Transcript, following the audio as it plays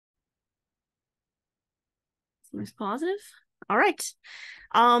Seems positive. All right.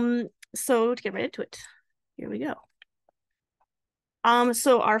 So to get right into it, here we go.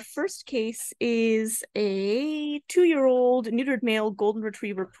 So our first case is a 2-year-old neutered male golden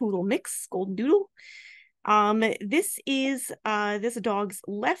retriever poodle mix, golden doodle. This is this dog's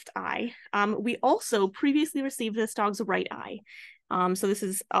left eye. We also previously received this dog's right eye. So this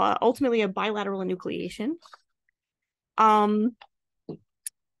is ultimately a bilateral enucleation.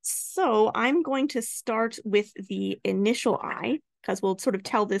 So I'm going to start with the initial eye because we'll sort of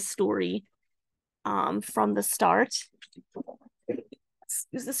tell this story from the start.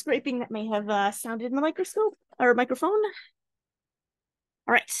 Excuse the scraping that may have sounded in the microscope or microphone.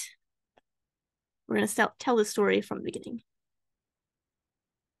 All right. We're going to tell this story from the beginning.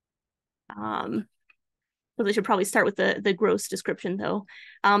 So we should probably start with the gross description, though.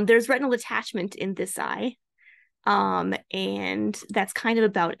 There's retinal detachment in this eye, and that's kind of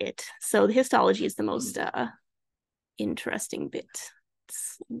about it. So the histology is the most interesting bit.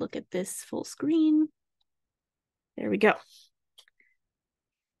 Let's look at this full screen. There we go.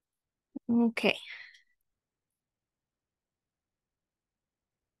 Okay.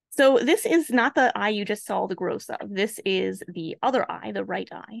 So this is not the eye you just saw the gross of. This is the other eye, the right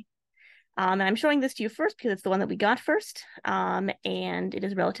eye. And I'm showing this to you first because it's the one that we got first, and it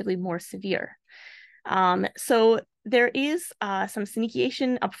is relatively more severe. So there is some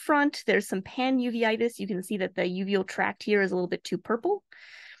synechiation up front. There's some pan-uveitis. You can see that the uveal tract here is a little bit too purple.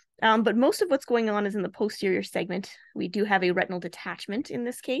 But most of what's going on is in the posterior segment. We do have a retinal detachment in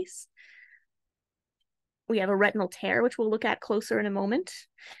this case. We have a retinal tear, which we'll look at closer in a moment.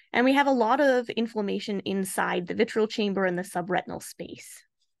 And we have a lot of inflammation inside the vitreal chamber and the subretinal space.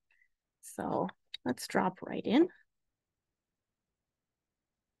 So let's drop right in.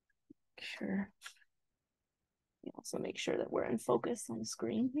 Sure. Also make sure that we're in focus on the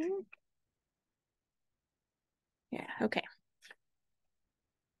screen here. Yeah, okay.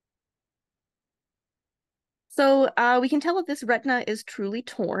 So we can tell that this retina is truly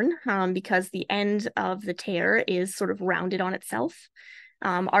torn because the end of the tear is sort of rounded on itself.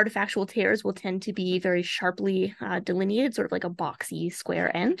 Artifactual tears will tend to be very sharply delineated, sort of like a boxy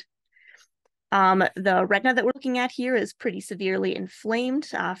square end. The retina that we're looking at here is pretty severely inflamed.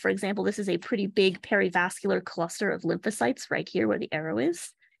 For example, this is a pretty big perivascular cluster of lymphocytes right here where the arrow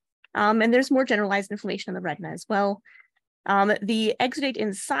is. And there's more generalized inflammation in the retina as well. The exudate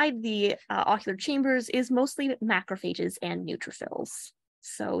inside the ocular chambers is mostly macrophages and neutrophils.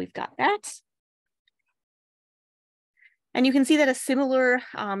 So we've got that. And you can see that a similar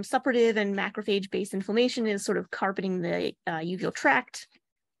suppurative and macrophage-based inflammation is sort of carpeting the uveal tract.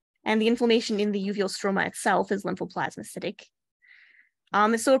 And the inflammation in the uveal stroma itself is lymphoplasmacytic.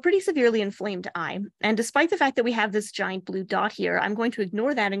 So a pretty severely inflamed eye. And despite the fact that we have this giant blue dot here, I'm going to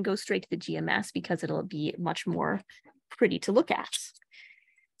ignore that and go straight to the GMS because it'll be much more pretty to look at.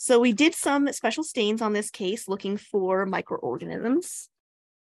 So we did some special stains on this case looking for microorganisms.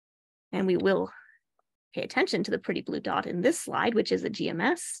 And we will pay attention to the pretty blue dot in this slide, which is a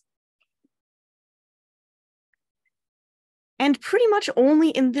GMS. And pretty much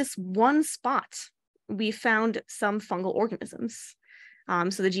only in this one spot, we found some fungal organisms.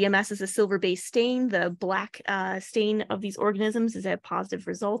 So the GMS is a silver-based stain. The black stain of these organisms is a positive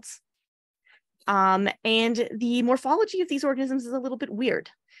result. And the morphology of these organisms is a little bit weird.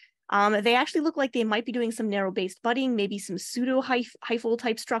 They actually look like they might be doing some narrow-based budding, maybe some pseudo-hyphal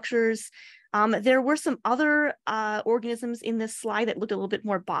type structures. There were some other organisms in this slide that looked a little bit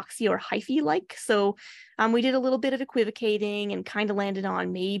more boxy or hyphae-like. So we did a little bit of equivocating and kind of landed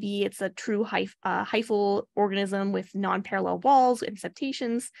on maybe it's a true hyphal organism with non-parallel walls and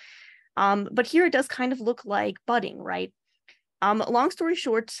septations. But here it does kind of look like budding, right? Long story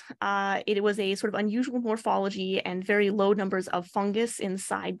short, it was a sort of unusual morphology and very low numbers of fungus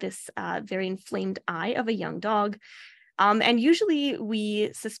inside this very inflamed eye of a young dog. And usually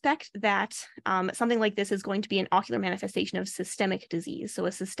we suspect that something like this is going to be an ocular manifestation of systemic disease, so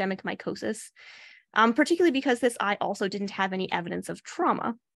a systemic mycosis, particularly because this eye also didn't have any evidence of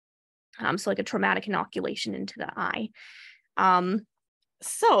trauma, so like a traumatic inoculation into the eye.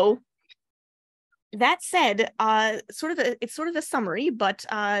 So that said, it's sort of a summary, but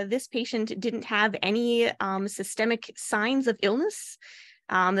this patient didn't have any systemic signs of illness.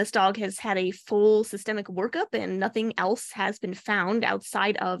 This dog has had a full systemic workup and nothing else has been found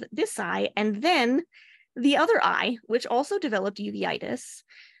outside of this eye. And then the other eye, which also developed uveitis.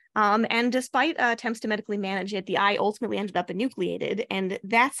 And despite attempts to medically manage it, the eye ultimately ended up enucleated. And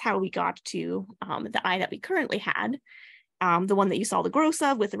that's how we got to the eye that we currently had, the one that you saw the gross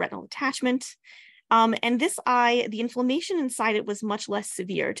of with the retinal attachment. And this eye, the inflammation inside it was much less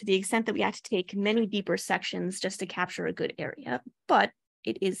severe, to the extent that we had to take many deeper sections just to capture a good area, but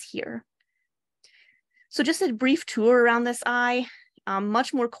it is here. So just a brief tour around this eye,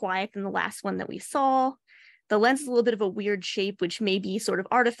 much more quiet than the last one that we saw. The lens is a little bit of a weird shape, which may be sort of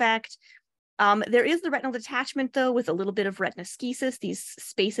artifact. There is the retinal detachment, though, with a little bit of retinoschisis, these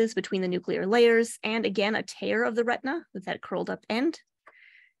spaces between the nuclear layers, and again, a tear of the retina with that curled up end.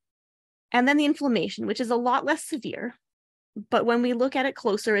 And then the inflammation, which is a lot less severe, but when we look at it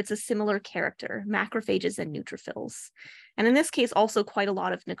closer, it's a similar character, macrophages and neutrophils. And in this case, also quite a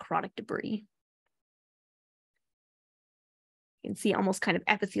lot of necrotic debris. You can see almost kind of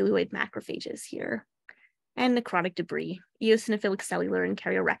epithelioid macrophages here, and necrotic debris, eosinophilic cellular and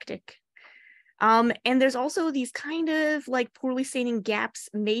karyorectic. And there's also these kind of like poorly staining gaps,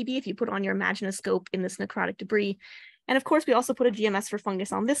 maybe if you put on your imaginoscope in this necrotic debris. And of course, we also put a GMS for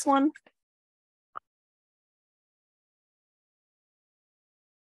fungus on this one.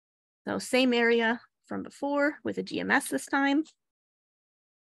 So same area from before with a GMS this time.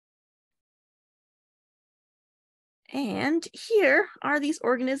 And here are these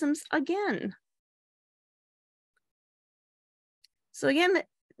organisms again. So again,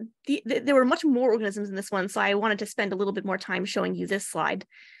 there were much more organisms in this one, so I wanted to spend a little bit more time showing you this slide.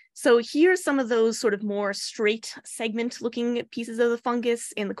 So here's some of those sort of more straight segment looking pieces of the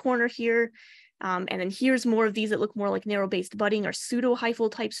fungus in the corner here. And then here's more of these that look more like narrow-based budding or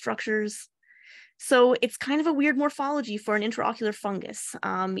pseudo-hyphal type structures. So it's kind of a weird morphology for an intraocular fungus.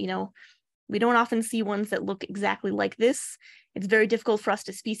 You know, we don't often see ones that look exactly like this. It's very difficult for us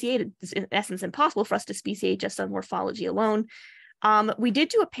to speciate. It's in essence impossible for us to speciate just on morphology alone. We did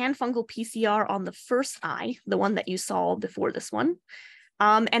do a panfungal PCR on the first eye, the one that you saw before this one.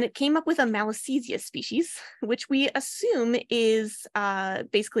 And it came up with a Malassezia species, which we assume is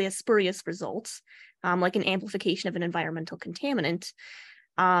basically a spurious result, like an amplification of an environmental contaminant.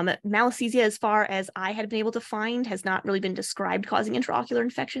 Malassezia, as far as I had been able to find, has not really been described causing intraocular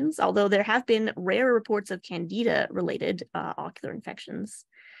infections, although there have been rare reports of candida-related ocular infections.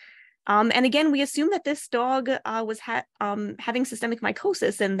 And again, we assume that this dog was having systemic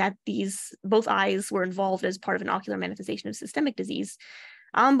mycosis and that both eyes were involved as part of an ocular manifestation of systemic disease.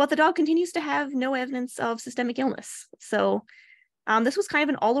 But the dog continues to have no evidence of systemic illness. So this was kind of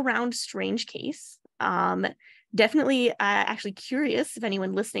an all-around strange case. Definitely actually curious if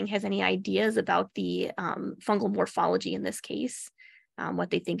anyone listening has any ideas about the fungal morphology in this case,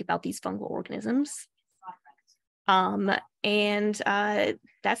 what they think about these fungal organisms. And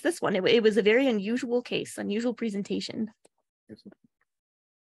that's this one. It was a very unusual case, unusual presentation.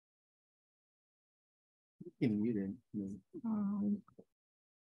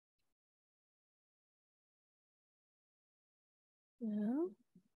 Yeah.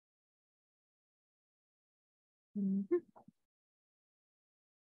 Mm-hmm.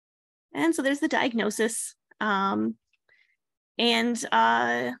 And so there's the diagnosis. That's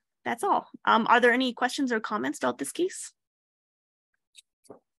all. Are there any questions or comments about this case?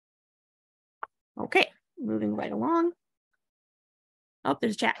 Okay, moving right along. Oh,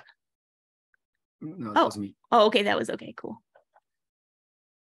 there's chat. No, that was me. Oh, okay, that was okay, cool.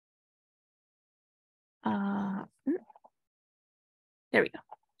 There we go.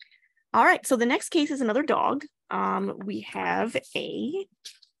 All right, so the next case is another dog. We have a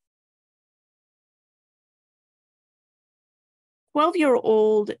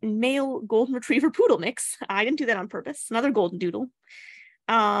 12-year-old male golden retriever poodle mix. I didn't do that on purpose. Another golden doodle.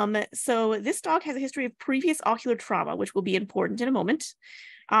 So this dog has a history of previous ocular trauma, which will be important in a moment.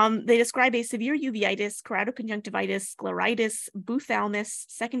 They describe a severe uveitis, keratoconjunctivitis, scleritis, buphthalmus,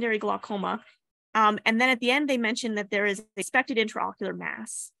 secondary glaucoma. And then at the end, they mention that there is suspected intraocular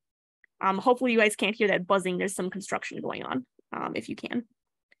mass. Hopefully you guys can't hear that buzzing. There's some construction going on, if you can.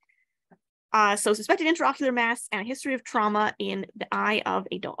 So suspected intraocular mass and a history of trauma in the eye of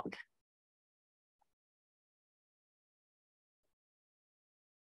a dog.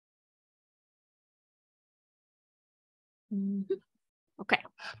 Okay.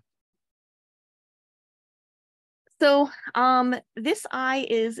 So this eye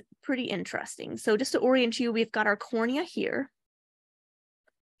is pretty interesting. So just to orient you, we've got our cornea here.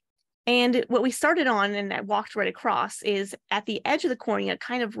 And what we started on and I walked right across is at the edge of the cornea,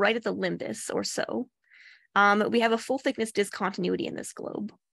 kind of right at the limbus or so. We have a full thickness discontinuity in this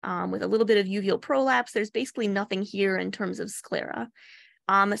globe with a little bit of uveal prolapse. There's basically nothing here in terms of sclera.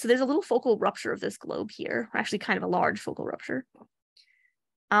 So there's a little focal rupture of this globe here, actually kind of a large focal rupture.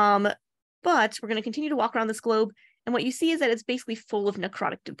 But we're going to continue to walk around this globe. And what you see is that it's basically full of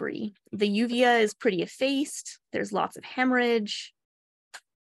necrotic debris. The uvea is pretty effaced. There's lots of hemorrhage.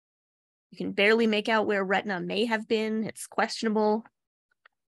 You can barely make out where retina may have been. It's questionable.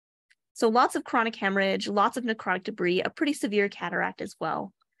 So lots of chronic hemorrhage, lots of necrotic debris, a pretty severe cataract as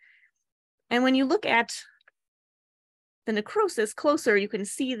well. And when you look at the necrosis closer, you can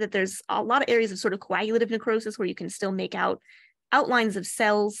see that there's a lot of areas of sort of coagulative necrosis where you can still make out outlines of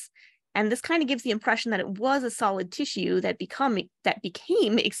cells. And this kind of gives the impression that it was a solid tissue that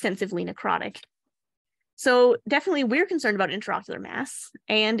became extensively necrotic. So definitely we're concerned about intraocular mass,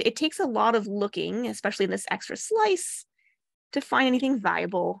 and it takes a lot of looking, especially in this extra slice, to find anything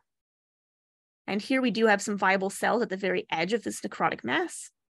viable. And here we do have some viable cells at the very edge of this necrotic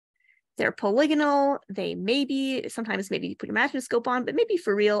mass. They're polygonal, they maybe, sometimes maybe you put your microscope on, but maybe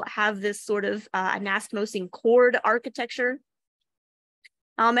for real have this sort of anastomosing cord architecture.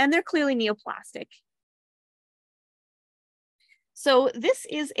 And they're clearly neoplastic. So this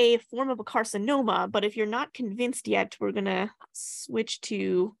is a form of a carcinoma, but if you're not convinced yet, we're gonna switch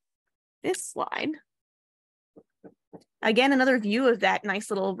to this slide. Again, another view of that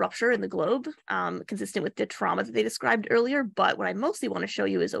nice little rupture in the globe, consistent with the trauma that they described earlier, but what I mostly wanna show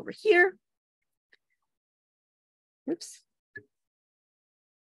you is over here. Oops.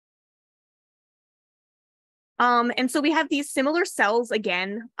 And so we have these similar cells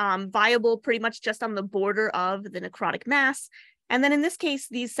again, viable pretty much just on the border of the necrotic mass. And then in this case,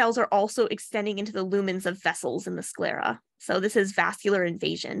 these cells are also extending into the lumens of vessels in the sclera. So this is vascular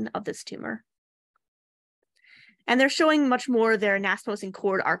invasion of this tumor. And they're showing much more their anastomosing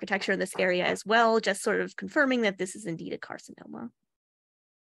cord architecture in this area as well, just sort of confirming that this is indeed a carcinoma.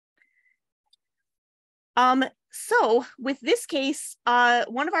 So with this case,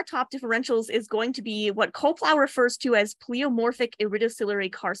 one of our top differentials is going to be what Coplow refers to as pleomorphic iridociliary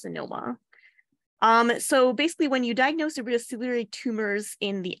carcinoma. So basically when you diagnose iridociliary tumors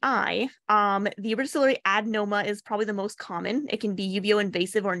in the eye, the iridociliary adenoma is probably the most common. It can be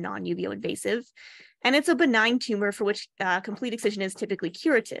uveo-invasive or non-uveo-invasive, and it's a benign tumor for which complete excision is typically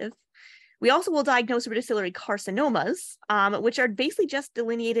curative. We also will diagnose iridociliary carcinomas, which are basically just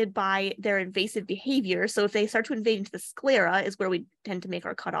delineated by their invasive behavior. So if they start to invade into the sclera is where we tend to make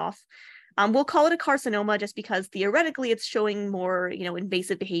our cutoff. We'll call it a carcinoma just because theoretically it's showing more,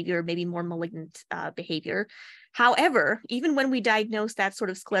 invasive behavior, maybe more malignant behavior. However, even when we diagnose that sort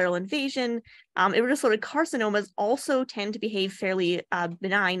of scleral invasion, iridociliary carcinomas also tend to behave fairly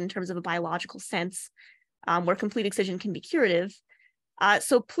benign in terms of a biological sense, where complete excision can be curative.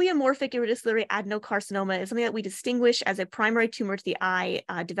 So pleomorphic iridociliary adenocarcinoma is something that we distinguish as a primary tumor to the eye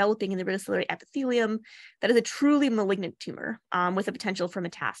developing in the iridociliary epithelium that is a truly malignant tumor with a potential for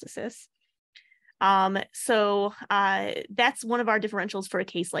metastasis. So that's one of our differentials for a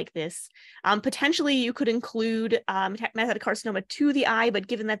case like this. Potentially you could include metastatic carcinoma to the eye, but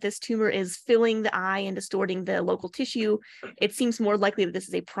given that this tumor is filling the eye and distorting the local tissue, it seems more likely that this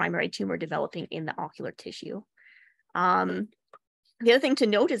is a primary tumor developing in the ocular tissue. The other thing to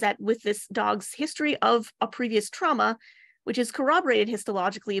note is that with this dog's history of a previous trauma, which is corroborated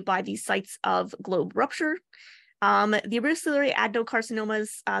histologically by these sites of globe rupture, the iridociliary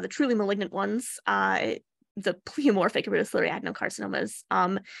adenocarcinomas, the truly malignant ones, the pleomorphic iridociliary adenocarcinomas,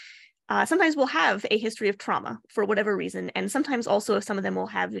 sometimes will have a history of trauma for whatever reason, and sometimes also some of them will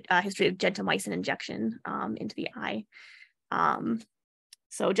have a history of gentamicin injection into the eye.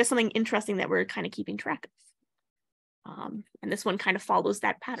 So just something interesting that we're kind of keeping track of. And this one kind of follows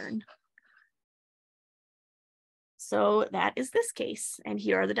that pattern. So that is this case, and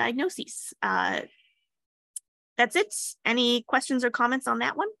here are the diagnoses. That's it. Any questions or comments on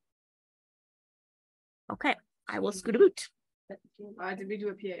that one? Okay, I will scoot a boot. Did we do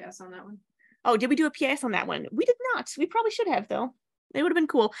a PAS on that one? Oh, did we do a PAS on that one? We did not. We probably should have, though. It would have been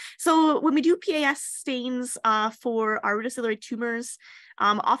cool. So when we do PAS stains for our iridociliary tumors,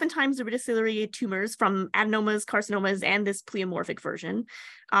 oftentimes the iridociliary tumors from adenomas, carcinomas, and this pleomorphic version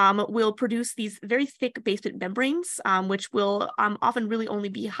will produce these very thick basement membranes, which will often really only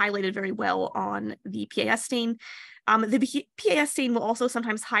be highlighted very well on the PAS stain. The PAS stain will also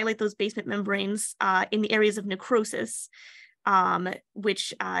sometimes highlight those basement membranes in the areas of necrosis,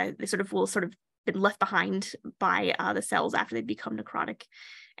 which they will been left behind by the cells after they become necrotic.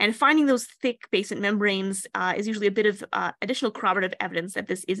 And finding those thick basement membranes is usually a bit of additional corroborative evidence that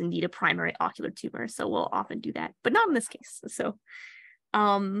this is indeed a primary ocular tumor. So we'll often do that, but not in this case. So,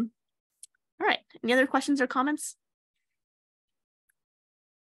 all right, any other questions or comments?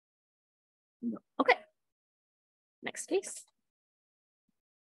 Okay, next case.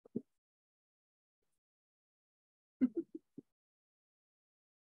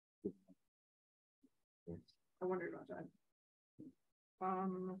 I wondered about that.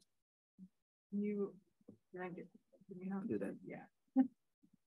 Can you have do that? Yeah.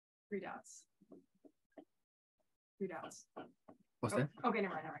 3 dots. 3 dots. What's Oh, that? okay,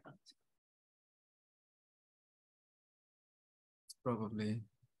 never mind, never mind.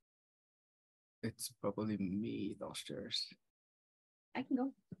 It's probably me downstairs. I can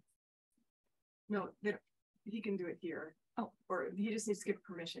go. No, he can do it here. Oh, or he just needs to give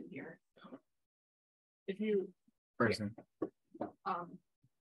permission here. If you Person.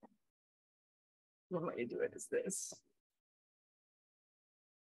 one way to do it is this.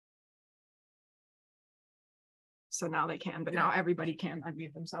 So now they can, but now everybody can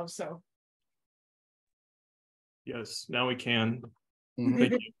unmute themselves. So Yes, now we can. Mhm.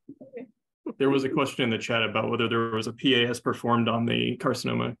 Thank you. There was a question in the chat about whether there was a PAS performed on the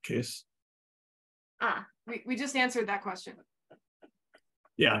carcinoma case. we just answered that question.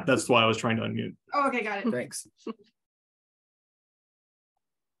 Yeah, that's why I was trying to unmute. Oh, okay, got it. Thanks.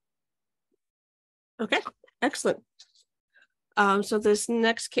 Okay, excellent. So this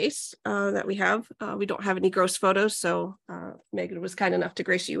next case that we have, we don't have any gross photos. So Megan was kind enough to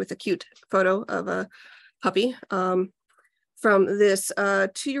grace you with a cute photo of a puppy from this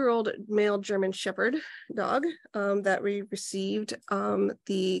 2-year-old male German Shepherd dog that we received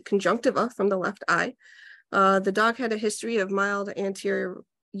the conjunctiva from the left eye. The dog had a history of mild anterior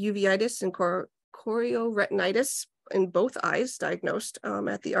uveitis and chorioretinitis in both eyes diagnosed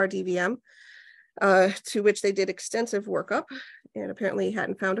at the RDVM. To which they did extensive workup and apparently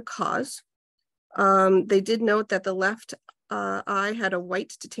hadn't found a cause. They did note that the left eye had a white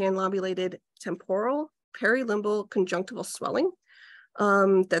to tan lobulated temporal perilimbal conjunctival swelling,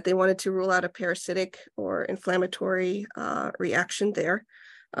 that they wanted to rule out a parasitic or inflammatory reaction there.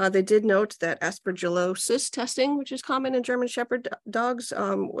 They did note that aspergillosis testing, which is common in German Shepherd dogs,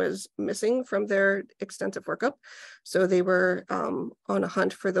 was missing from their extensive workup. So they were on a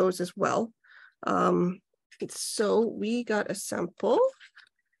hunt for those as well. So we got a sample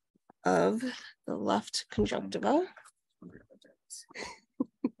of the left conjunctiva.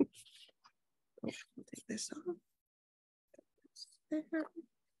 Take this off. There.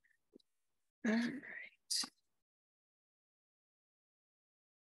 All right.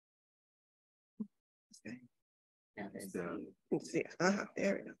 Okay. Now there's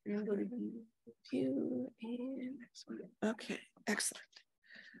there we go. View and next one. Okay, excellent.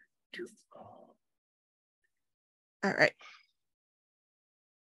 All right.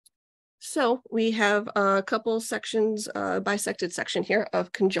 So we have a couple sections, bisected section here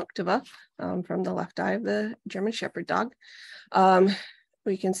of conjunctiva from the left eye of the German Shepherd dog.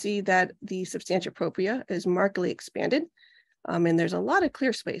 We can see that the substantia propria is markedly expanded. And there's a lot of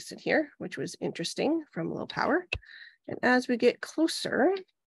clear space in here, which was interesting from low power. And as we get closer,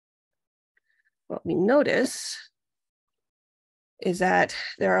 what we notice is that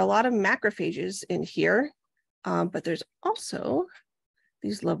there are a lot of macrophages in here, but there's also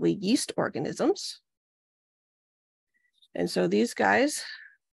these lovely yeast organisms. And so these guys,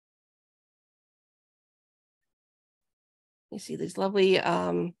 you see these lovely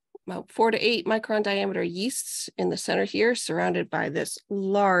about 4 to 8 micron diameter yeasts in the center here, surrounded by this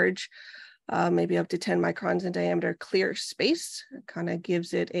large, maybe up to 10 microns in diameter clear space. It kind of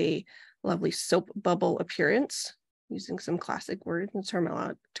gives it a lovely soap bubble appearance, using some classic words and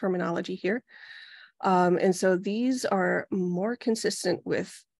terminology here. And so these are more consistent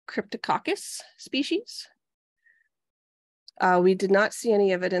with Cryptococus species. We did not see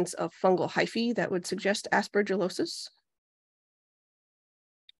any evidence of fungal hyphae that would suggest aspergillosis.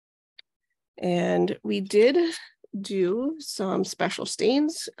 And we did do some special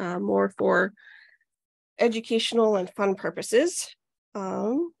stains, more for educational and fun purposes.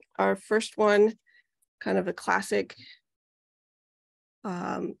 Our first one, kind of a classic,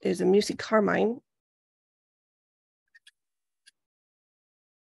 is a muci carmine.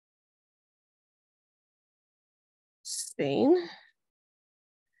 Stain,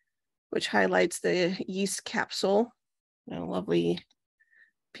 which highlights the yeast capsule in a lovely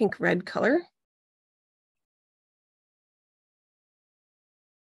pink red color.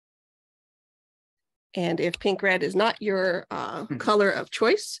 And if pink red is not your color of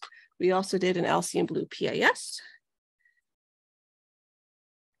choice, we also did an Alcyon blue PAS.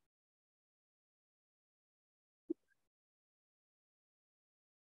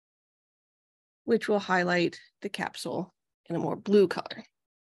 Which will highlight the capsule in a more blue color.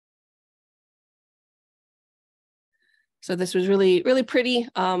 So this was really, really pretty,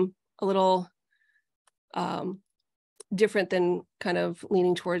 a little different than kind of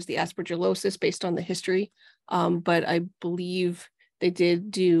leaning towards the aspergillosis based on the history. But I believe they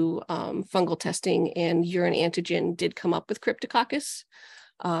did do fungal testing, and urine antigen did come up with Cryptococcus.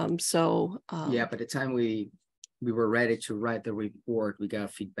 Yeah, by the time we we were ready to write the report, we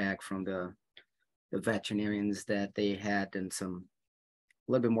got feedback from the veterinarians that they had done a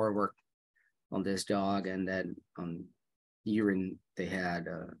little bit more work on this dog, and then on urine, they had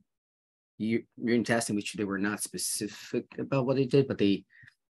urine testing, which they were not specific about what they did, but they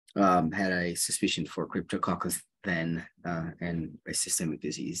had a suspicion for Cryptococus then and a systemic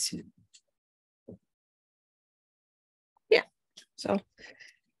disease. Yeah, so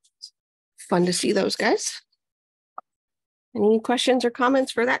fun to see those guys. Any questions or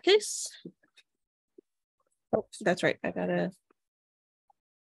comments for that case? Oh, that's right. I gotta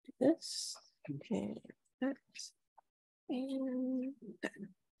do this. Okay. And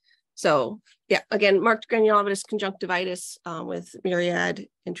so, yeah, again, marked granulomatous conjunctivitis with myriad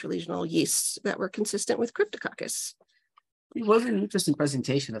intralesional yeasts that were consistent with Cryptococcus. It was an interesting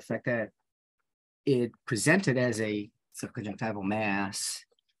presentation, the fact that it presented as a subconjunctival mass.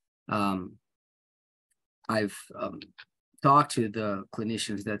 I've talked to the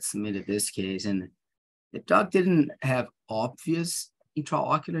clinicians that submitted this case, and the dog didn't have obvious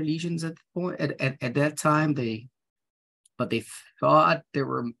intraocular lesions at the point at that time. But they thought there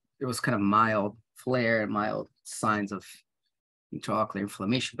was kind of mild flare and mild signs of intraocular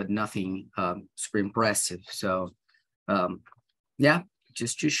inflammation, but nothing super impressive. So yeah,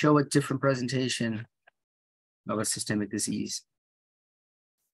 just to show a different presentation of a systemic disease.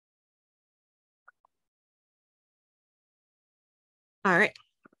 All right.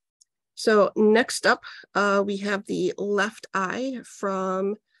 So next up, we have the left eye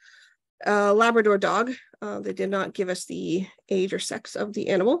from a Labrador dog. They did not give us the age or sex of the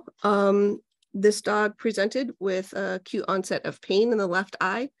animal. This dog presented with acute onset of pain in the left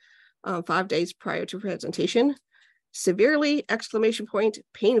eye 5 days prior to presentation. Severely, exclamation point,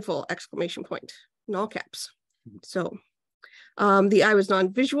 painful, exclamation point, in all caps. So the eye was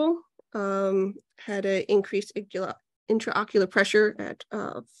non-visual, had an increased intraocular pressure at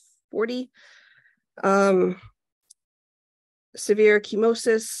 40. Severe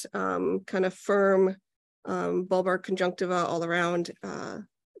chemosis, kind of firm bulbar conjunctiva all around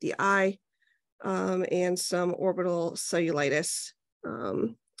the eye, and some orbital cellulitis.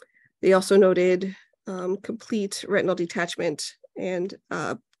 They also noted complete retinal detachment and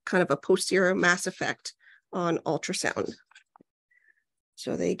kind of a posterior mass effect on ultrasound.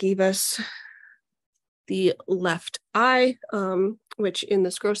 So they gave us the left eye, which in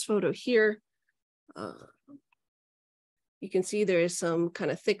this gross photo here, you can see there is some kind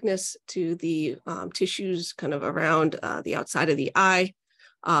of thickness to the tissues kind of around the outside of the eye.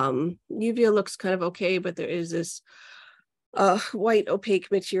 Uvea looks kind of okay, but there is this white opaque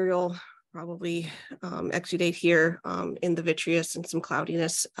material, probably exudate here in the vitreous, and some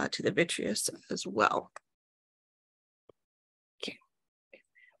cloudiness to the vitreous as well. Okay, go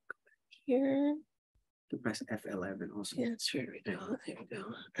back here. You press F11 also. Yeah, that's where we go. There we go.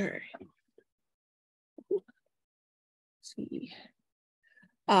 All right. See.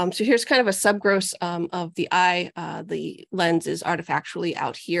 So here's kind of a subgross of the eye. The lens is artifactually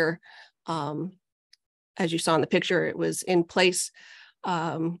out here. As you saw in the picture, it was in place.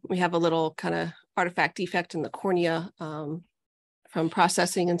 We have a little kind of artifact defect in the cornea from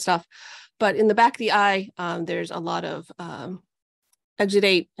processing and stuff. But in the back of the eye, there's a lot of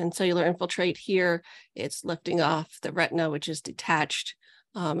exudate and cellular infiltrate here. It's lifting off the retina, which is detached.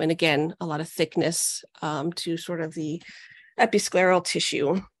 And again, a lot of thickness to sort of the episcleral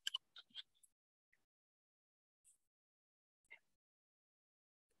tissue.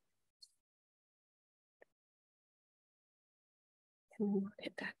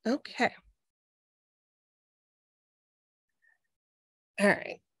 Hit that. Okay. All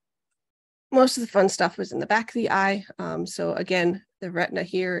right. Most of the fun stuff was in the back of the eye. So again, the retina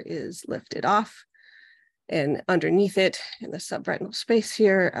here is lifted off, and underneath it in the subretinal space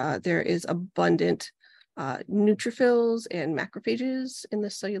here, there is abundant neutrophils and macrophages in the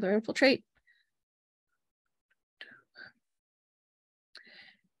cellular infiltrate.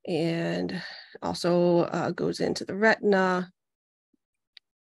 And also goes into the retina.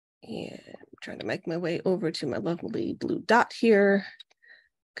 And I'm trying to make my way over to my lovely blue dot here,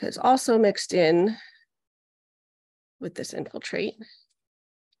 because also mixed in with this infiltrate.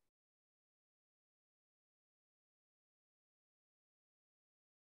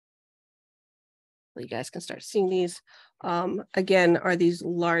 You guys can start seeing these. Again, are these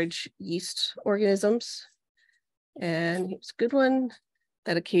large yeast organisms. And here's a good one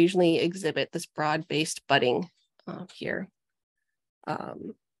that occasionally exhibit this broad-based budding here.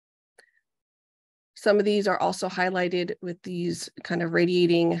 Some of these are also highlighted with these kind of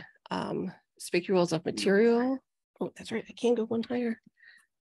radiating spicules of material. Oh, that's right, I can go one higher.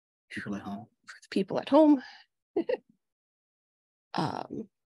 People at home. For the people at home,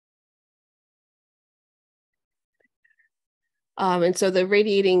 And so the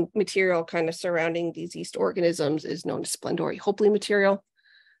radiating material kind of surrounding these yeast organisms is known as splendory Hopely material.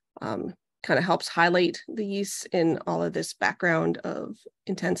 Kind of helps highlight the yeast in all of this background of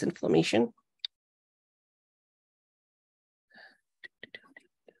intense inflammation.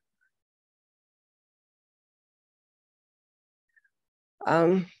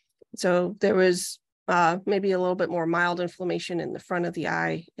 So there was maybe a little bit more mild inflammation in the front of the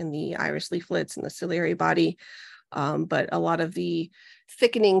eye, in the iris leaflets, and the ciliary body. But a lot of the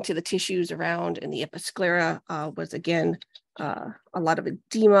thickening to the tissues around in the episclera was, again, a lot of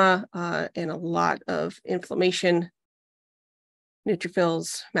edema and a lot of inflammation.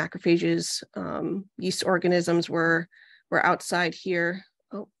 Neutrophils, macrophages, yeast organisms were outside here.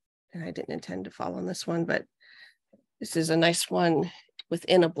 Oh, and I didn't intend to fall on this one, but this is a nice one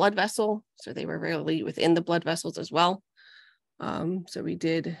within a blood vessel. So they were really within the blood vessels as well. So we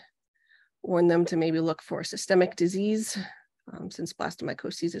did warn them to maybe look for systemic disease, since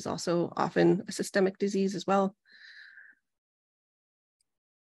blastomycosis is also often a systemic disease as well.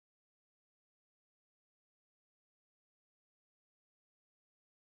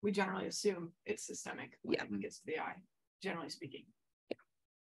 We generally assume it's systemic when Yeah. it gets to the eye, generally speaking.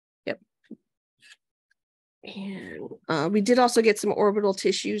 Yep. And we did also get some orbital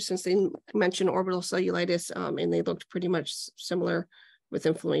tissues, since they mentioned orbital cellulitis, and they looked pretty much similar with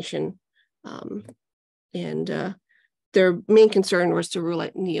inflammation. And their main concern was to rule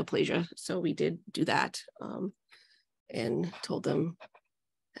out neoplasia. So we did do that and told them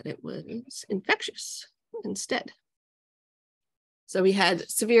that it was infectious instead. So we had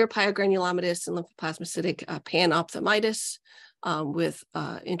severe pyogranulomatous and lymphoplasmacytic panophthalmitis with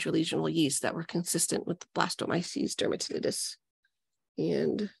intralesional yeast that were consistent with the blastomyces dermatitis.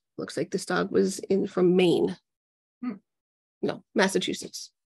 And looks like this dog was in from Maine. No,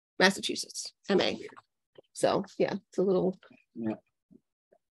 Massachusetts, MA. So yeah, it's a little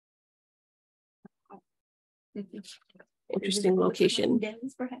interesting location.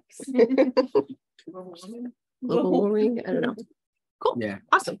 Perhaps. Global warming, I don't know. Cool. Yeah.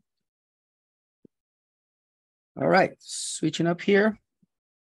 Awesome. All right, switching up here.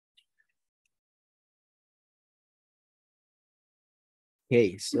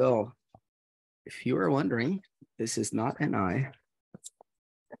 Okay, so if you were wondering, this is not an eye.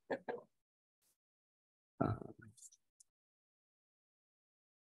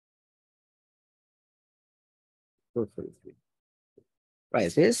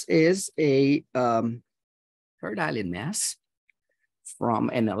 Right, this is a third eyelid mass from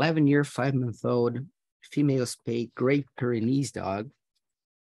an 11-year, 5-month-old female spayed Great Pyrenees dog.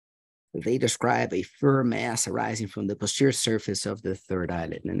 They describe a fur mass arising from the posterior surface of the third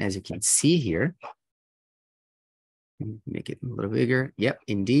eyelid. And as you can see here, make it a little bigger. Yep,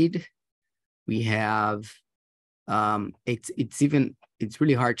 indeed. We have, it's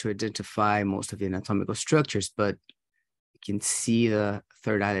really hard to identify most of the anatomical structures, but you can see the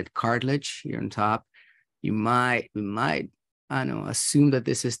third eyelid cartilage here on top. We might, I don't know, assume that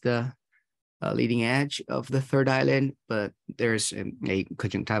this is the leading edge of the third eyelid, but there's a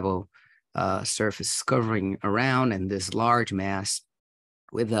conjunctival surface covering around, and this large mass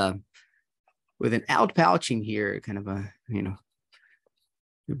with an outpouching here, kind of a,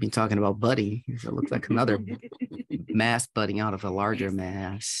 we've been talking about budding. It looks like another mass budding out of a larger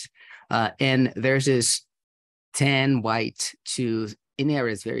mass. And there's this tan white to, in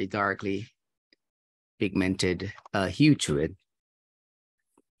areas, very darkly pigmented hue to it.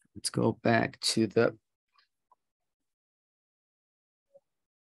 Let's go back to the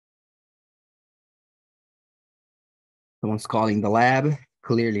someone's calling the lab,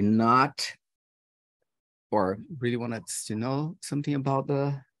 clearly not, or really wanted to know something about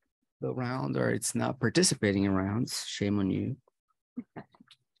the round, or it's not participating in rounds. Shame on you.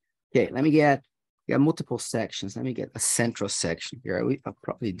 Okay, let me get, we got multiple sections. Let me get a central section here. I'll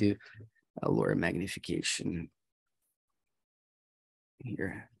probably do a lower magnification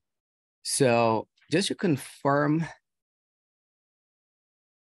here. So just to confirm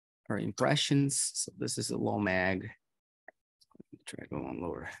our impressions, so this is a low mag. Try to go on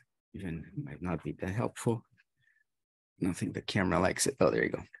lower, even might not be that helpful. I don't think the camera likes it. Oh, there you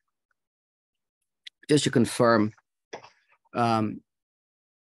go. Just to confirm,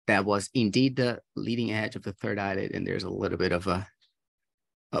 that was indeed the leading edge of the third eyelid, and there's a little bit of the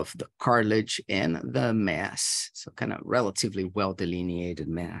cartilage and the mass, so kind of relatively well delineated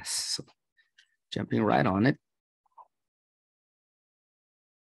mass. So jumping right on it.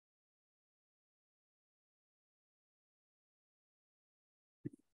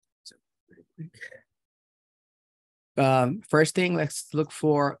 First thing, let's look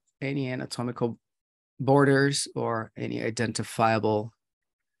for any anatomical borders or any identifiable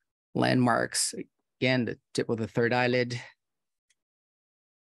landmarks. Again, the tip of the third eyelid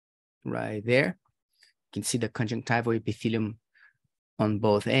right there. You can see the conjunctival epithelium on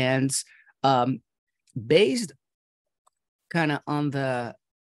both ends. Based kind of on the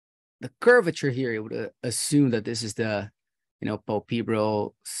curvature here, you would assume that this is the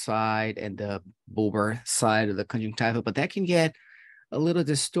palpebral side and the bulbar side of the conjunctival, but that can get a little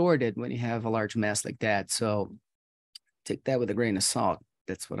distorted when you have a large mass like that. So take that with a grain of salt.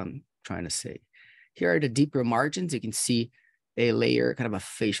 That's what I'm trying to say. Here are the deeper margins. You can see a layer, kind of a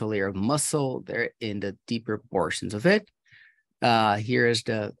facial layer of muscle there in the deeper portions of it. Here is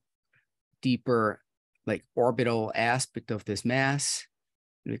the deeper, like orbital aspect of this mass.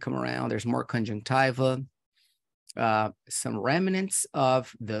 When we come around, there's more conjunctiva, some remnants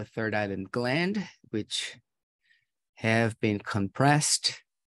of the third eyelid gland, which have been compressed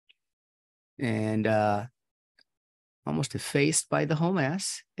and almost effaced by the whole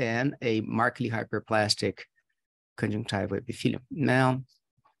mass, and a markedly hyperplastic conjunctival epithelium. Now,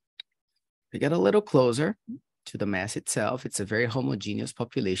 we get a little closer to the mass itself. It's a very homogeneous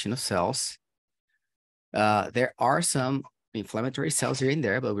population of cells. There are some inflammatory cells here and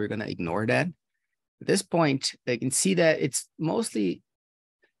there, but we're going to ignore that. At this point, I can see that it's mostly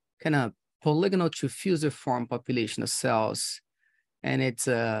kind of polygonal to fusiform population of cells, and it's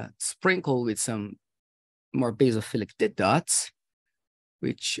sprinkled with some more basophilic tit dots,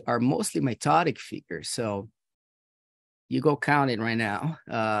 which are mostly mitotic figures. So you go count it right now.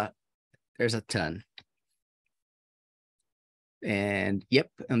 There's a ton. And yep,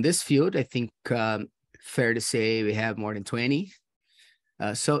 on this field, I think fair to say we have more than 20.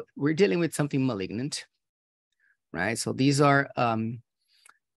 So we're dealing with something malignant, right? So these are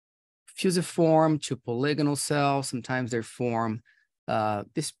fusiform to polygonal cells. Sometimes they form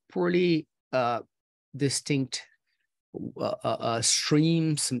this poorly distinct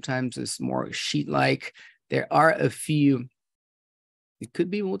stream. Sometimes it's more sheet-like. There are a few, it could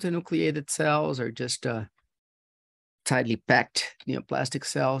be multinucleated cells or just tightly packed neoplastic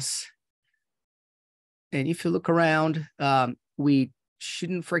cells. And if you look around, we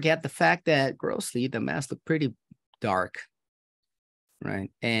shouldn't forget the fact that grossly the mass look pretty dark,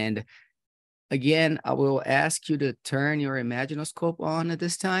 right? And again, I will ask you to turn your imaginoscope on at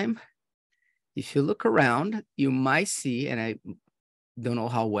this time. If you look around, you might see, and I don't know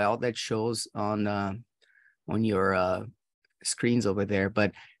how well that shows on your screens over there,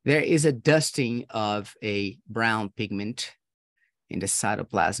 but there is a dusting of a brown pigment in the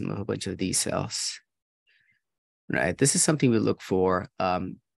cytoplasm of a bunch of these cells. Right, this is something we look for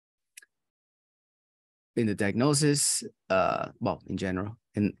in the diagnosis, well, in general,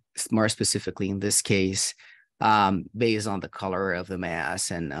 and more specifically in this case, based on the color of the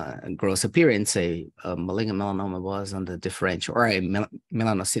mass and gross appearance. A malignant melanoma was on the differential, or a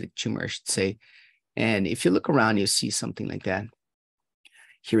melanocytic tumor, I should say. And if you look around, you see something like that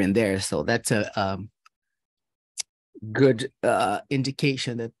here and there. So that's a good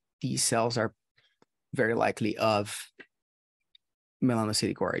indication that these cells are very likely of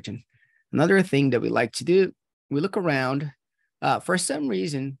melanocytic origin. Another thing that we like to do, we look around. For some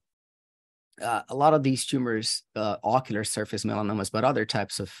reason, a lot of these tumors, ocular surface melanomas, but other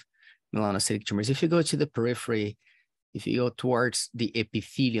types of melanocytic tumors, if you go to the periphery, if you go towards the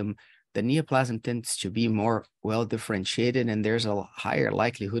epithelium, the neoplasm tends to be more well differentiated, and there's a higher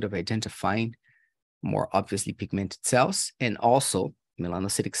likelihood of identifying more obviously pigmented cells. And also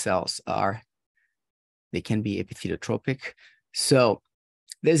melanocytic cells they can be epitheliotropic. So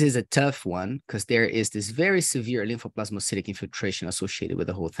this is a tough one because there is this very severe lymphoplasmocytic infiltration associated with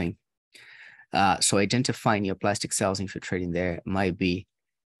the whole thing. So identifying neoplastic cells infiltrating there might be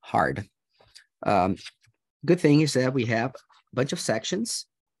hard. Good thing is that we have a bunch of sections.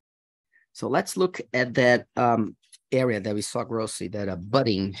 So let's look at that area that we saw grossly, that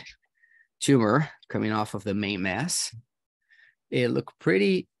budding tumor coming off of the main mass. It looked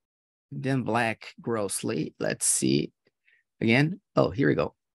pretty then black grossly. Let's see again. Oh, here we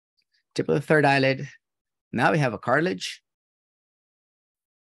go. Tip of the third eyelid. Now we have a cartilage.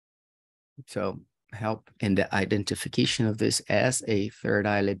 So help in the identification of this as a third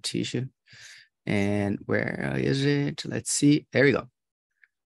eyelid tissue. And where is it? Let's see. There we go.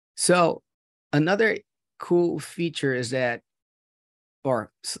 So another cool feature is that,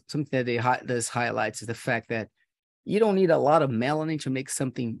 or something that this highlights, is the fact that you don't need a lot of melanin to make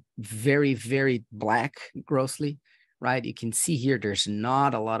something very, very black grossly, right? You can see here, there's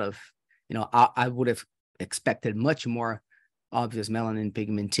not a lot of, I would have expected much more obvious melanin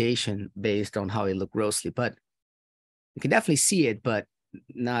pigmentation based on how it looked grossly, but You can definitely see it, but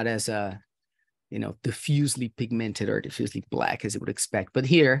not as a, you know, diffusely pigmented or diffusely black as you would expect. But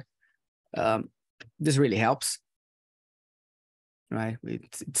here, this really helps, right?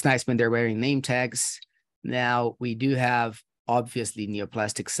 It's nice when they're wearing name tags. Now we do have obviously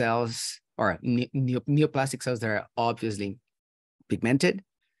neoplastic cells, or neoplastic cells that are obviously pigmented.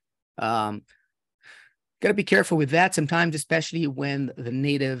 Got to be careful with that sometimes, especially when the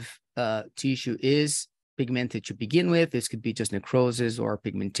native tissue is pigmented to begin with. This could be just necrosis or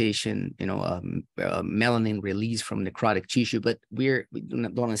pigmentation, you know, melanin release from necrotic tissue, but we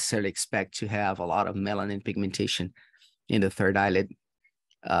don't necessarily expect to have a lot of melanin pigmentation in the third eyelid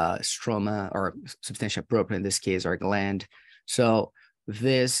stroma or substantia propria in this case, or gland. So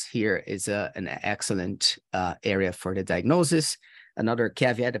this here is an excellent area for the diagnosis. Another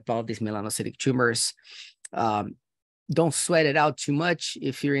caveat about these melanocytic tumors, don't sweat it out too much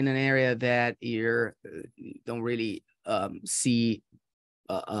if you're in an area that you don't really see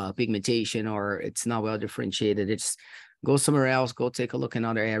pigmentation or it's not well differentiated. It's go somewhere else, go take a look in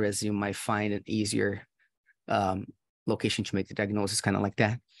other areas. You might find an easier location to make the diagnosis, kind of like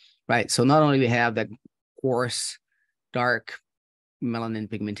that, right? So not only we have that coarse, dark melanin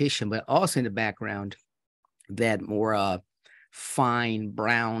pigmentation, but also in the background, that more fine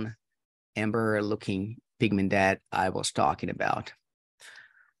brown amber looking pigment that I was talking about.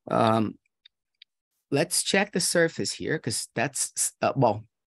 Let's check the surface here, because that's, well,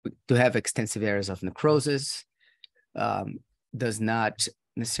 to have extensive areas of necrosis does not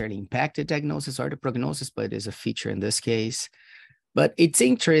necessarily impact the diagnosis or the prognosis, but it is a feature in this case. But it's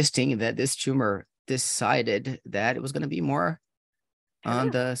interesting that this tumor decided that it was going to be more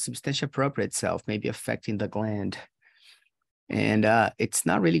on the substantia propria itself, maybe affecting the gland. And it's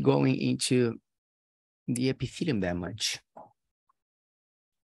not really going into the epithelium that much,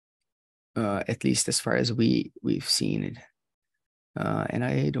 at least as far as we've seen it. And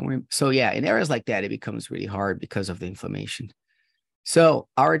I don't remember. So yeah, in areas like that, it becomes really hard because of the inflammation. So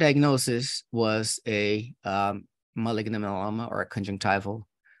our diagnosis was a malignant melanoma, or a conjunctival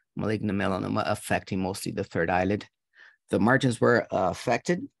malignant melanoma, affecting mostly the third eyelid. The margins were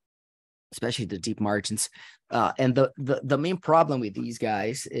affected, especially the deep margins. And the main problem with these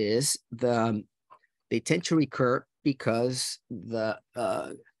guys is they tend to recur because they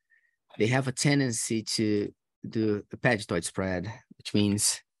have a tendency to do a pagetoid spread, which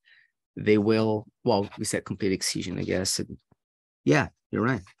means they will, well, we said complete excision, I guess. Yeah, you're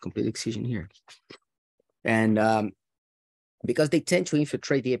right, complete excision here. And because they tend to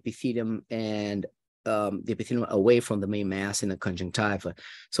infiltrate the epithelium and the epithelium away from the main mass in the conjunctiva.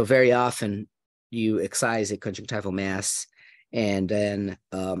 So very often you excise a conjunctival mass, and then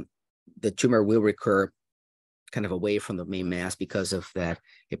the tumor will recur kind of away from the main mass because of that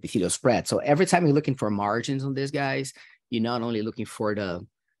epithelial spread. So every time you're looking for margins on these guys, you're not only looking for the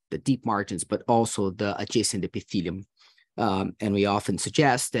deep margins, but also the adjacent epithelium. And we often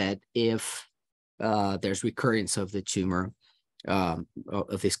suggest that if there's recurrence of the tumor, of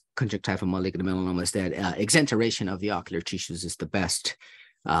this conjunctival malignant melanomas, that exenteration of the ocular tissues is the best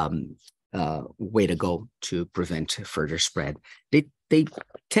way to go to prevent further spread. They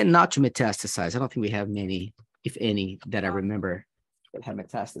tend not to metastasize. I don't think we have many, if any, that I remember that have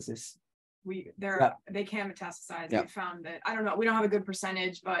metastasis. They can metastasize. Yeah. We found that, I don't know, we don't have a good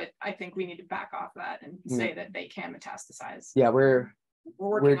percentage, but I think we need to back off that and say that they can metastasize. Yeah, we're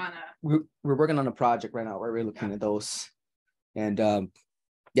working on a project right now where we're looking at those. And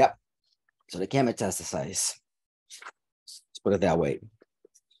yeah, so they can metastasize. Let's put it that way.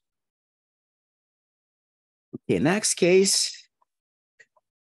 Okay, next case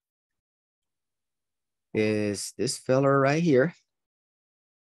is this fella right here.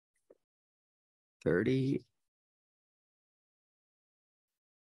 30.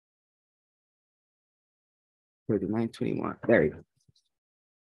 There you go.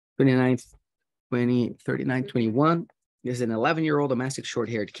 29, 20, 39, 21. This is an 11-year-old domestic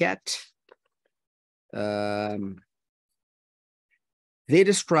short-haired cat. They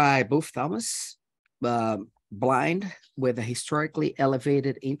describe ophthalmos, blind with a historically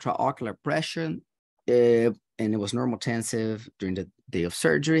elevated intraocular pressure, and it was normotensive during the day of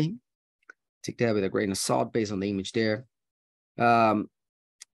surgery. Take that with a grain of salt based on the image there.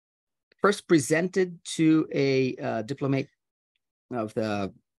 First presented to a diplomate of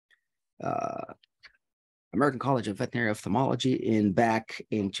the American College of Veterinary Ophthalmology back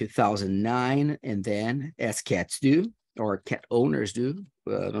in 2009, and then, as cats do, or cat owners do,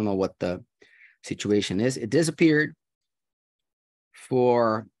 I don't know what the situation is, it disappeared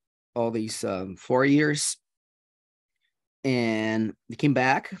for all these 4 years, and it came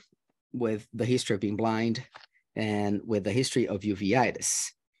back with the history of being blind and with a history of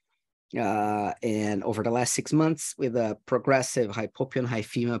uveitis. And over the last 6 months, with a progressive hypopyon,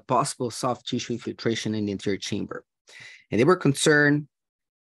 hyphema, possible soft tissue infiltration in the anterior chamber. And they were concerned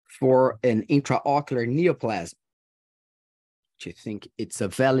for an intraocular neoplasm, which I think it's a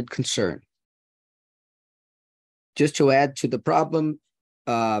valid concern. Just to add to the problem,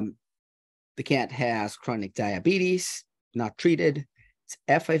 the cat has chronic diabetes, not treated. It's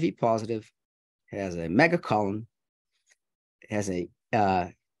FIV positive, has a megacolon, has a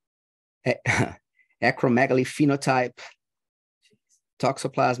acromegaly phenotype,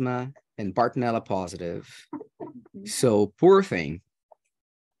 toxoplasma, and Bartonella positive. So poor thing.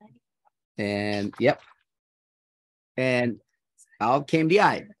 And yep. And out came the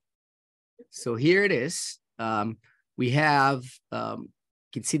eye. So here it is. We have, you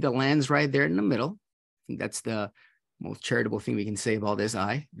can see the lens right there in the middle. I think that's the most charitable thing we can say about this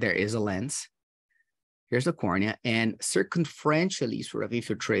eye. There is a lens. Here's the cornea, and circumferentially sort of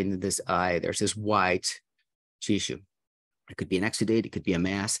infiltrating this eye, there's this white tissue. It could be an exudate, it could be a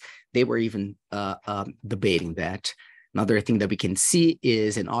mass. They were even debating that. Another thing that we can see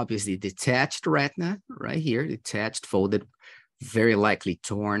is an obviously detached retina right here, detached, folded, very likely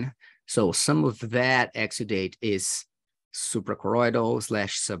torn. So some of that exudate is suprachoroidal /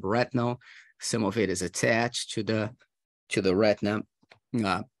 subretinal. Some of it is attached to the retina.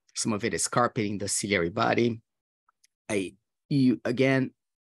 Some of it is carpeting the ciliary body. You again,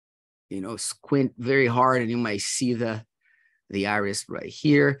 squint very hard and you might see the iris right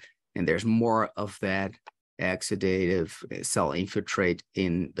here. And there's more of that exudative cell infiltrate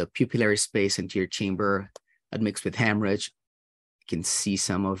in the pupillary space, anterior chamber, admixed with hemorrhage. You can see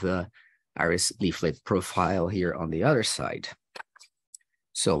some of the iris leaflet profile here on the other side.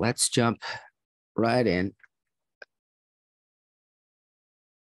 So let's jump right in.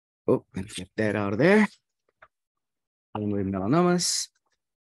 Oh, and get that out of there. And with melanomas.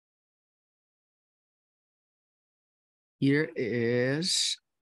 Here is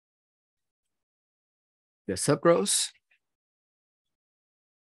the subgrowth.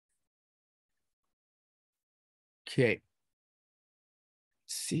 Okay.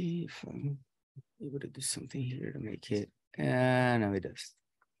 Let's see if I'm able to do something here to make it. And no, it does.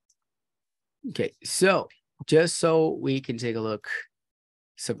 Okay, so just so we can take a look.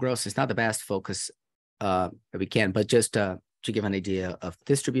 Subgrowth is not the best focus that we can, but just to give an idea of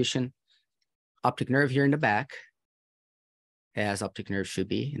distribution. Optic nerve here in the back, as optic nerve should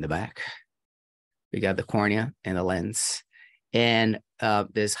be in the back. We got the cornea and the lens. And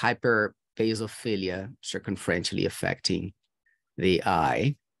this hyperbasophilia circumferentially affecting the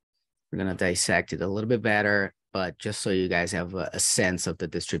eye. We're going to dissect it a little bit better, but just so you guys have a sense of the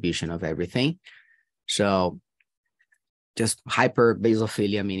distribution of everything. So just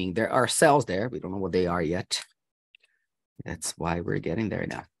hyperbasophilia, meaning there are cells there. We don't know what they are yet. That's why we're getting there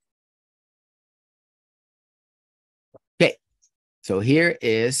now. Okay, so here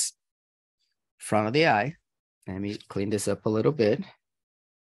is front of the eye. Let me clean this up a little bit.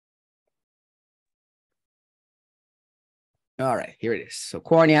 All right, here it is. So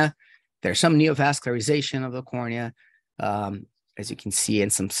cornea, there's some neovascularization of the cornea, as you can see,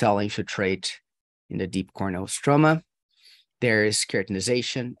 and some cell infiltrate in the deep corneal stroma. There is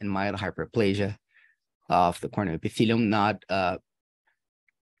keratinization and mild hyperplasia of the corneal epithelium, not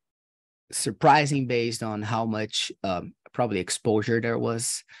surprising based on how much probably exposure there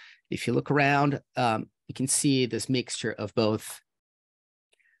was. If you look around, you can see this mixture of both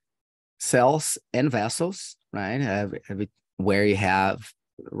cells and vessels, right? Where you have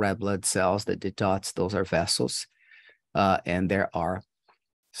red blood cells, the dots, those are vessels. And there are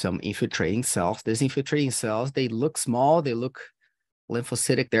some infiltrating cells. These infiltrating cells, they look small, they look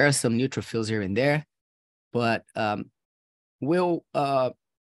lymphocytic. There are some neutrophils here and there, but we'll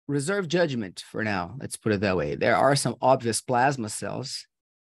reserve judgment for now. Let's put it that way. There are some obvious plasma cells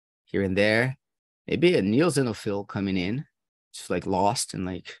here and there. Maybe a neosinophil coming in, just like lost and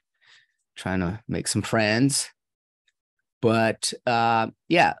like trying to make some friends. But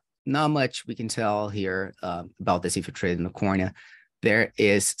yeah, not much we can tell here about this infiltrate in the cornea. There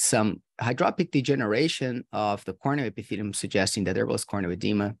is some hydropic degeneration of the corneal epithelium, suggesting that there was corneal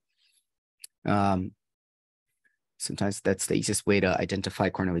edema. Sometimes that's the easiest way to identify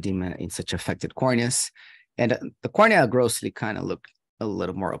corneal edema in such affected corneas. And the cornea grossly kind of look a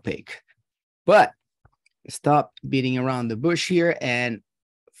little more opaque. But stop beating around the bush here and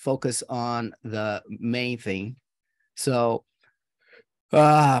focus on the main thing. So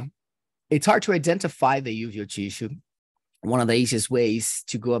it's hard to identify the uveal tissue. One of the easiest ways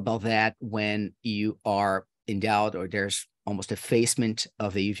to go about that when you are in doubt or there's almost effacement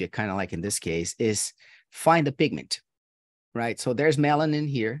of the uvea, kind of like in this case, is find the pigment, right? So there's melanin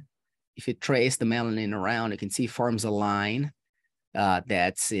here. If you trace the melanin around, you can see forms a line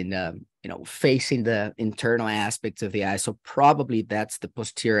that's in, facing the internal aspects of the eye. So probably that's the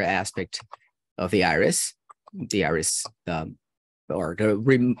posterior aspect of the iris, or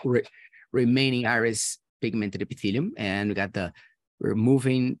the remaining iris pigmented epithelium. And we're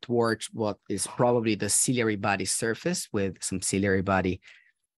moving towards what is probably the ciliary body surface with some ciliary body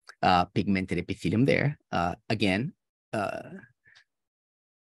pigmented epithelium there. Again, a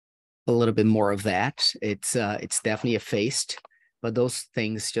little bit more of that. It's definitely effaced, but those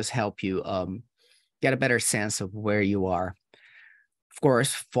things just help you get a better sense of where you are. Of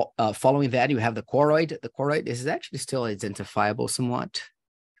course, following that, you have the choroid. The choroid is actually still identifiable somewhat,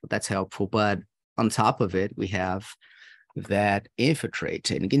 so that's helpful. But on top of it, we have that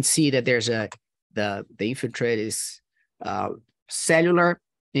infiltrate, and you can see that there's the infiltrate is cellular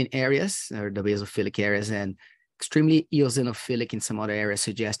in areas, or the basophilic areas, and extremely eosinophilic in some other areas,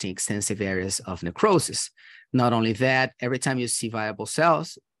 suggesting extensive areas of necrosis. Not only that, every time you see viable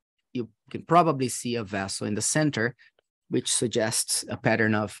cells, you can probably see a vessel in the center, which suggests a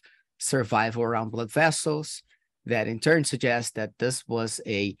pattern of survival around blood vessels. That in turn suggests that this was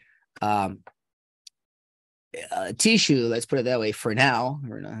a tissue, let's put it that way for now.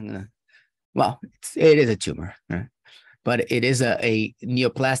 We're not gonna, well, it is a tumor, right? But it is a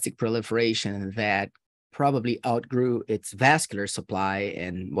neoplastic proliferation that probably outgrew its vascular supply,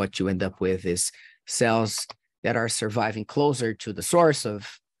 and what you end up with is cells that are surviving closer to the source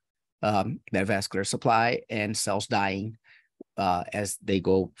of that vascular supply, and cells dying as they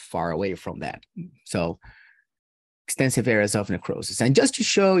go far away from that. So extensive areas of necrosis. And just to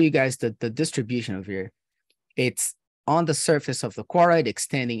show you guys the distribution of here, it's on the surface of the choroid,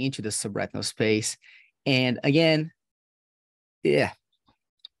 extending into the subretinal space. And again, yeah,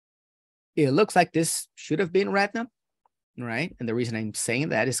 it looks like this should have been retina, right? And the reason I'm saying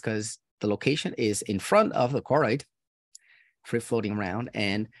that is because the location is in front of the choroid, free floating around.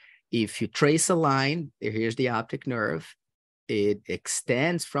 And if you trace a line, here's the optic nerve. It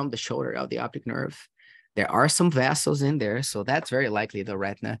extends from the shoulder of the optic nerve. There are some vessels in there, so that's very likely the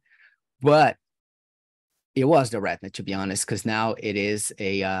retina. But it was the retina, to be honest, because now it is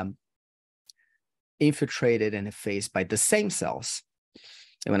a infiltrated and effaced by the same cells.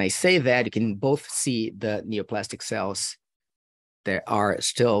 And when I say that, you can both see the neoplastic cells that are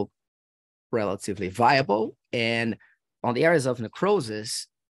still relatively viable. And on the areas of necrosis,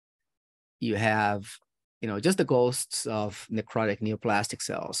 you have, just the ghosts of necrotic neoplastic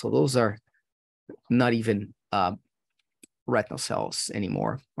cells. So those are not even retinal cells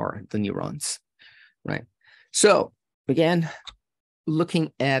anymore, or the neurons, right? So again,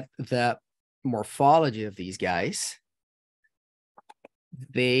 looking at the morphology of these guys,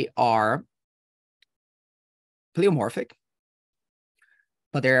 they are pleomorphic,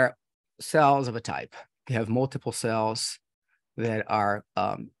 but they're cells of a type. They have multiple cells that are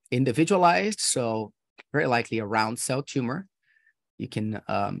individualized, so very likely a round cell tumor. You can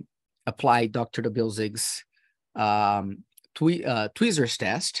apply Dr. Bilzig's tweezers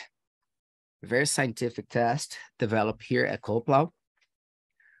test, a very scientific test developed here at Coplow,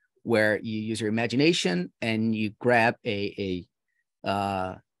 where you use your imagination and you grab your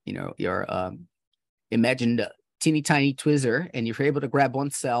imagined teeny tiny tweezer, and if you're able to grab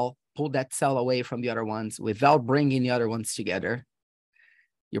one cell, pull that cell away from the other ones without bringing the other ones together,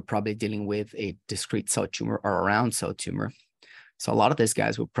 you're probably dealing with a discrete cell tumor or a round cell tumor. So a lot of these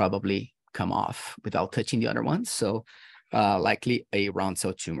guys will probably come off without touching the other ones. So likely a round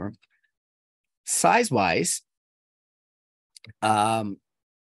cell tumor. Size-wise,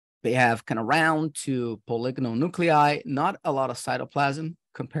 they have kind of round to polygonal nuclei, not a lot of cytoplasm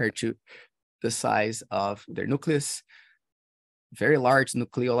compared to the size of their nucleus. Very large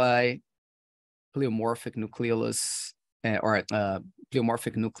nucleoli, pleomorphic nucleolus, or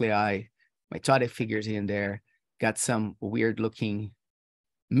pleomorphic nuclei, mitotic figures in there. Got some weird looking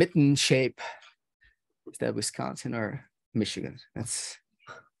mitten shape. Is that Wisconsin or Michigan? That's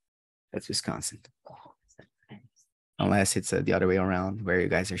Wisconsin. Unless it's the other way around where you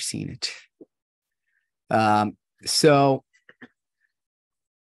guys are seeing it. So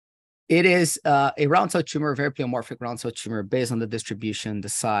it is a round cell tumor, very pleomorphic round cell tumor based on the distribution, the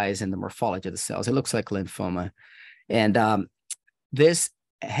size, and the morphology of the cells. It looks like lymphoma. And this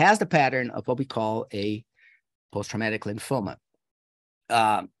has the pattern of what we call a post-traumatic lymphoma.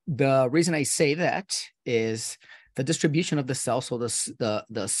 The reason I say that is the distribution of the cells, so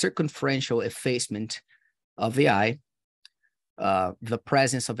the circumferential effacement of the eye, the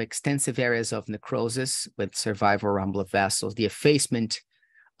presence of extensive areas of necrosis with survival around blood vessels, the effacement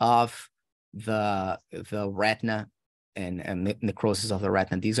of the retina and necrosis of the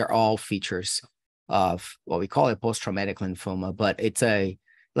retina. These are all features of what we call a post-traumatic lymphoma, but it's a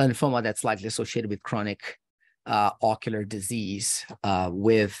lymphoma that's likely associated with chronic ocular disease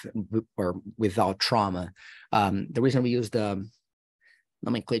with or without trauma. The reason we use the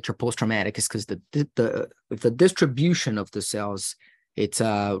nomenclature post-traumatic is because the distribution of the cells, it's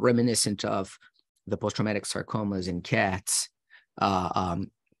reminiscent of the post-traumatic sarcomas in cats,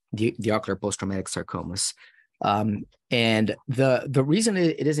 the ocular post-traumatic sarcomas. And the reason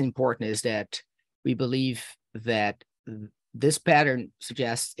it is important is that we believe that this pattern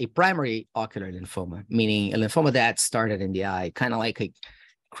suggests a primary ocular lymphoma, meaning a lymphoma that started in the eye, kind of like a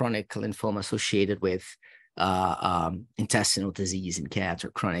chronic lymphoma associated with intestinal disease in cats or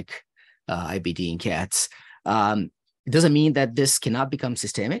chronic IBD in cats. It doesn't mean that this cannot become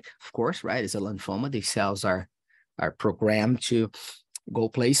systemic, of course, right? It's a lymphoma. These cells are programmed to go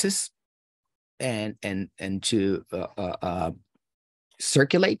places and to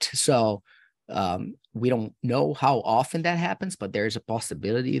circulate. So we don't know how often that happens, but there's a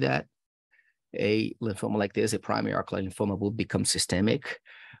possibility that a lymphoma like this, a primary ocular lymphoma, will become systemic.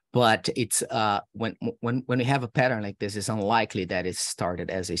 But it's when we have a pattern like this, it's unlikely that it started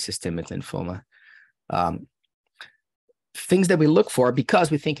as a systemic lymphoma. Things that we look for,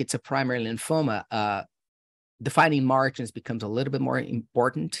 because we think it's a primary lymphoma, defining margins becomes a little bit more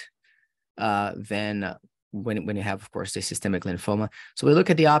important than when you have, of course, a systemic lymphoma. So we look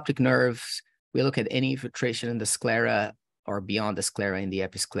at the optic nerves, we look at any infiltration in the sclera or beyond the sclera, in the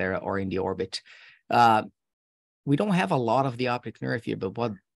episclera or in the orbit. We don't have a lot of the optic nerve here, but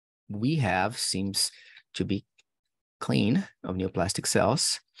what we have seems to be clean of neoplastic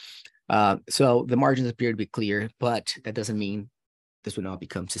cells. So the margins appear to be clear, but that doesn't mean this will not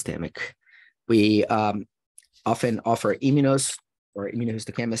become systemic. We often offer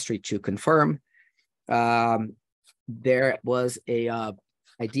immunohistochemistry to confirm. There was a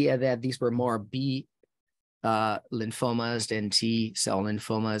idea that these were more B lymphomas than T cell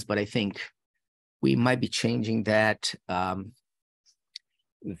lymphomas, but I think we might be changing that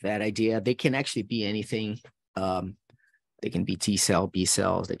idea. They can actually be anything. They can be T cell, B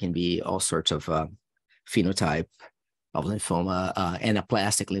cells. They can be all sorts of phenotype of lymphoma.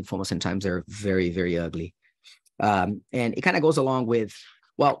 Anaplastic lymphoma, sometimes they're very, very ugly. And it kind of goes along with,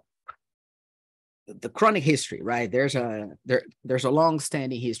 well, the chronic history, right? There's a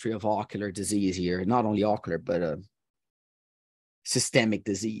long-standing history of ocular disease here, not only ocular, but systemic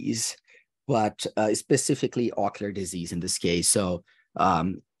disease, but specifically ocular disease in this case. So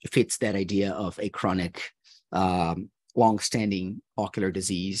it fits that idea of a chronic, long-standing ocular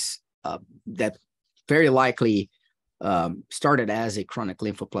disease that very likely started as a chronic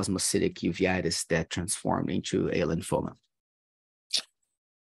lymphoplasmacytic uveitis that transformed into a lymphoma.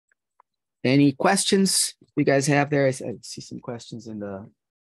 Any questions you guys have there? I see some questions in the,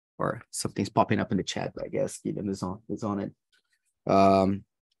 or something's popping up in the chat, but I guess Stephen is on it. No,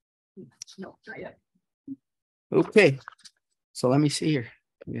 not yet. Okay, so let me see here.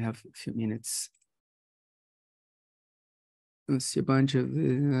 We have a few minutes. Let's see a bunch of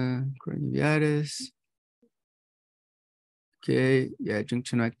conjunctivitis. Okay, yeah,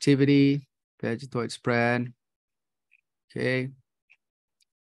 junctional activity, vegetoid spread. Okay.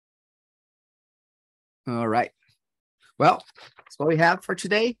 All right. Well, that's what we have for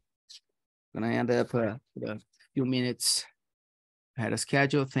today. I'm gonna end up with a few minutes ahead of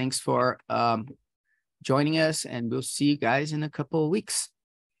schedule. Thanks for joining us, and we'll see you guys in a couple of weeks.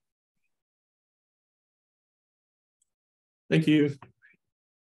 Thank you.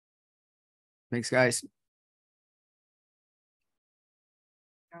 Thanks, guys.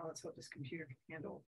 Now let's hope this computer can handle